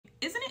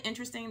it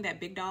interesting that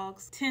big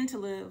dogs tend to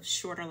live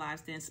shorter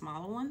lives than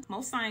smaller ones?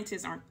 Most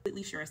scientists aren't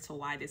completely sure as to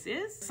why this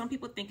is. Some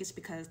people think it's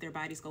because their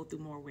bodies go through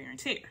more wear and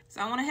tear.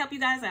 So I want to help you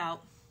guys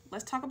out.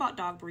 Let's talk about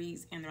dog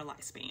breeds and their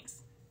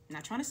lifespans. I'm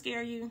not trying to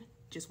scare you,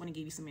 just want to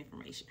give you some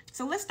information.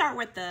 So let's start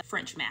with the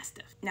French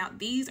Mastiff. Now,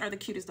 these are the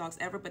cutest dogs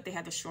ever, but they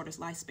have the shortest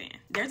lifespan.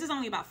 Theirs is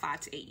only about 5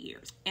 to 8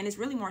 years. And it's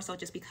really more so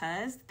just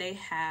because they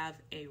have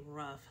a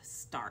rough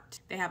start.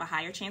 They have a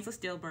higher chance of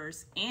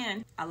stillbirths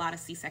and a lot of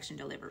C-section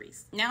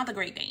deliveries. Now the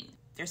Great Dane.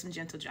 They're some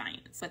gentle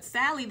giants, but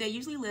sadly, they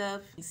usually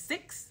live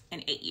 6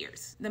 and 8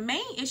 years. The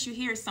main issue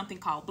here is something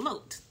called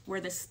bloat,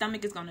 where the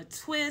stomach is going to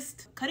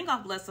twist, cutting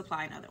off blood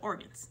supply and other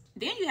organs.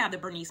 Then you have the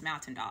Bernese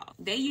Mountain Dog.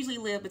 They usually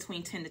live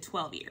between 10 to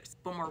 12 years,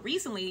 but more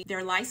recently,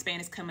 their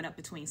lifespan is coming up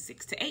between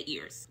 6 to 8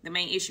 years. The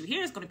main issue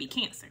here is going to be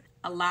cancer.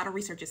 A lot of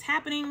research is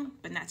happening,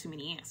 but not too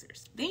many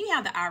answers. Then you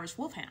have the Irish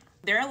Wolfhound.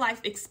 Their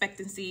life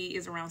expectancy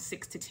is around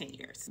 6 to 10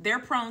 years. They're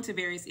prone to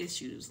various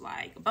issues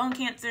like bone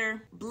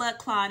cancer, blood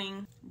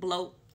clotting, bloat,